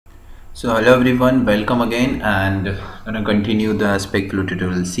So hello everyone, welcome again, and I'm gonna continue the Specflow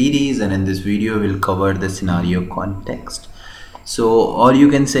tutorial series, and in this video we'll cover the scenario context. So, or you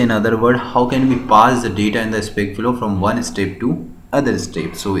can say in other word, how can we pass the data in the Specflow from one step to other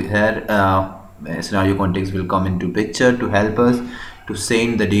step. So here scenario context will come into picture to help us to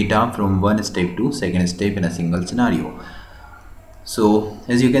send the data from one step to second step in a single scenario. So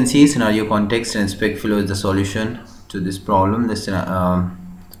as you can see, scenario context and Specflow is the solution to this problem. The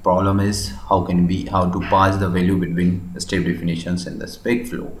problem is how to pass the value between the step definitions and the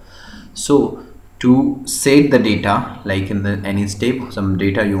Specflow. So to set the data, like in the any step, some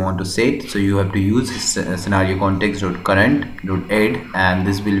data you want to set, so you have to use scenario context dot current dot add, and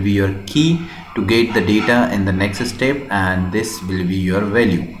this will be your key to get the data in the next step, and this will be your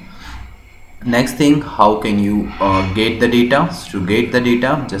value. Next thing, how can you get the data? So to get the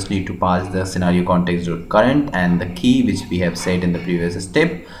data, just need to pass the scenario context dot current and the key which we have set in the previous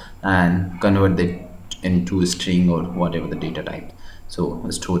step, and convert it into a string or whatever the data type. So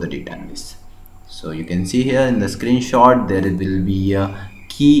store the data in this. So you can see here in the screenshot there will be a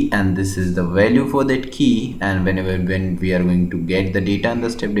key, and this is the value for that key, and when we are going to get the data in the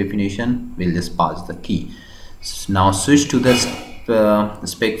step definition, we'll just pass the key. So now switch to the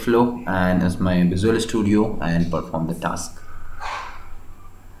Specflow and as my Visual Studio and perform the task.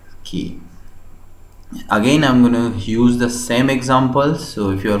 Key. Again, I'm going to use the same example.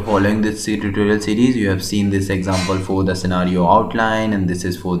 So if you are following this tutorial series, you have seen this example for the scenario outline, and this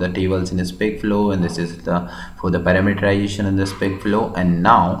is for the tables in the Specflow, and this is for the parameterization in the Specflow. And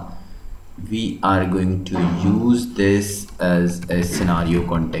now we are going to use this as a scenario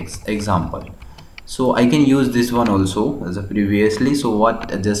context example. So I can use this one also as a previously. So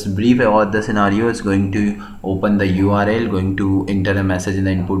what, just brief about the scenario, is going to open the URL, going to enter a message in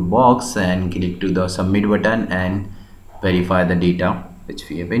the input box and click to the submit button and verify the data which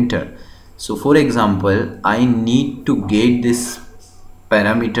we have entered. So for example, I need to get this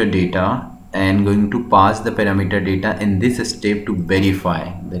parameter data and going to pass the parameter data in this step to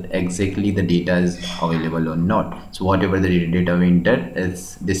verify that exactly the data is available or not. So whatever the data we enter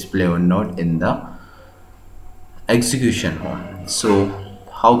is display or not in the execution home. So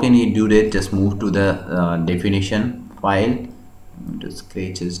how can you do that? Just move to the definition file. I'm going to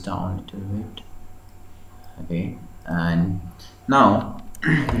scratch this down a little bit. Okay, and now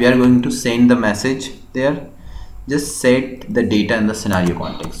we are going to send the message there. Just set the data in the scenario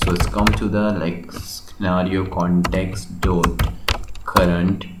context. So let's come to the scenario context dot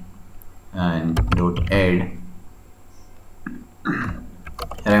current and dot add. Here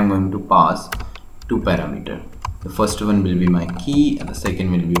I'm going to pass two parameters. The first one will be my key and the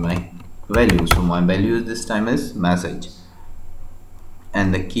second will be my value. So my value this time is message,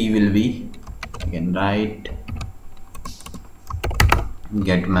 and the key will be, I can write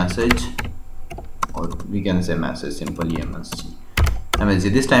get message, or we can say message simply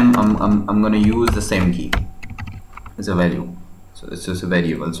MSG. This time I'm gonna use the same key as a value. So this is a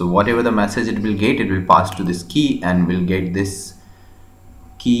variable. So whatever the message it will get, it will pass to this key and will get this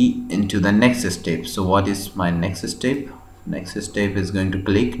key into the next step. So what is my next step? Next step is going to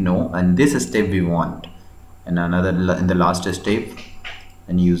click no, and this step we want, and another in the last step,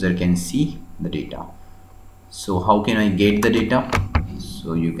 and user can see the data. So how can I get the data?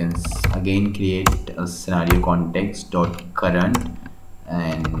 So you can again create a scenario context dot current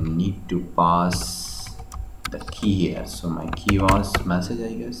and need to pass the key here. So my key was message,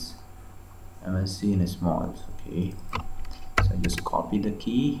 I guess, MSC in a small. Okay, so I just copy the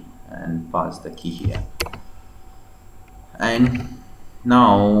key and pass the key here, and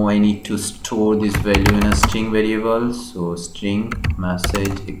now I need to store this value in a string variable. So string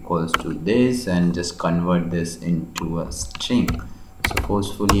message equals to this, and just convert this into a string. So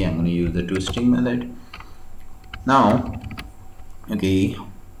forcefully I'm going to use the toString method now. Okay,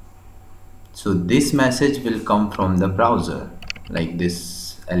 so this message will come from the browser, like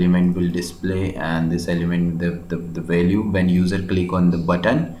this element will display, and this element the value. When user click on the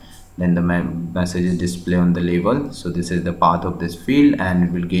button, then the message is display on the label. So this is the path of this field, and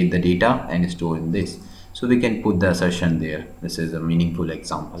it will get the data and store in this. So we can put the assertion there. This is a meaningful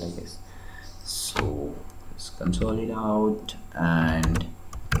example, I guess. So let's console it out and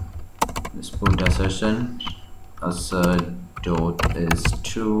let's put assertion assert dot is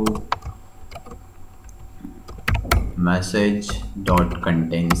true, message dot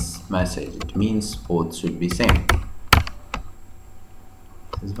contains message. It means both should be same.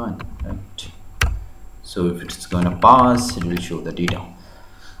 This is one, right? So if it's gonna pass, it will show the data.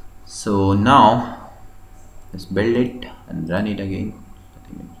 So now let's build it and run it again. I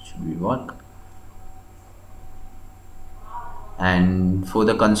think it should be work. And for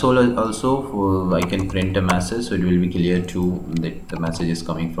the console also, I can print a message, so it will be clear to that the message is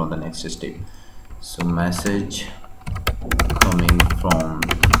coming from the next step. So message coming from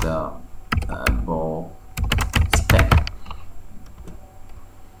the above step.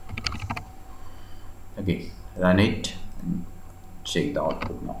 Okay, run it and check the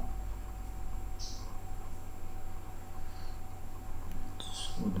output now.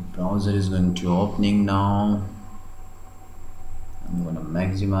 So the browser is going to opening now. I'm gonna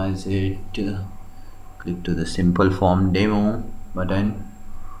maximize it. Click to the simple form demo button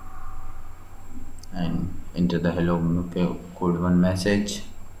and enter the hello code 1 message.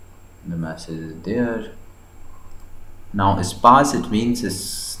 The message is there. Now is pass, it means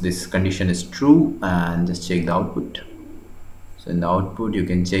this condition is true, and just check the output. So in the output you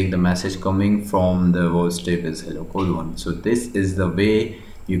can check the message coming from the above step is hello code 1. So this is the way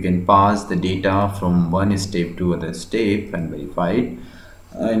you can pass the data from one step to other step and verify it.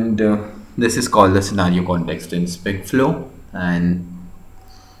 And this is called the scenario context in Specflow, and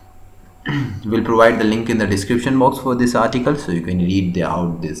we'll provide the link in the description box for this article, so you can read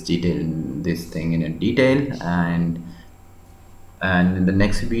this thing in a detail. And in the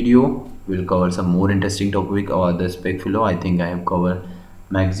next video we'll cover some more interesting topic about the Specflow. I think I have covered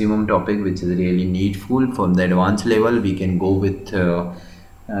maximum topic which is really needful. From the advanced level we can go with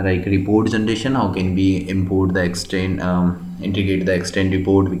like report generation. How can we import the extend integrate the extend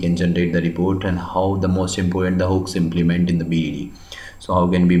report, we can generate the report, and how the most important the hooks implement in the BDD. So how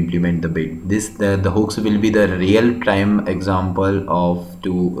can we implement the bit? The hooks will be the real time example of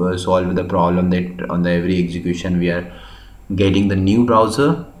to solve the problem that on the every execution we are getting the new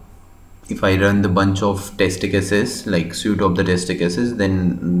browser. If I run the bunch of test cases, like suite of the test cases,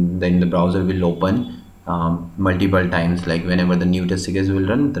 then the browser will open multiple times. Like whenever the new test case will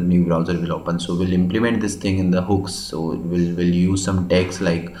run, the new browser will open. So we'll implement this thing in the hooks. So we'll use some text,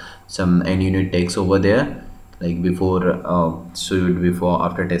 like some NUnit text over there, like before suite, before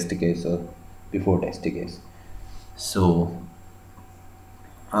after test case, or before test case. So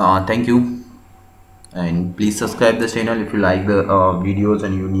thank you, and please subscribe the channel if you like the videos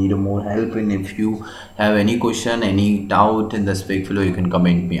and you need more help. And if you have any question, any doubt in the Specflow, you can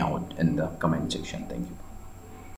comment me out in the comment section. Thank you.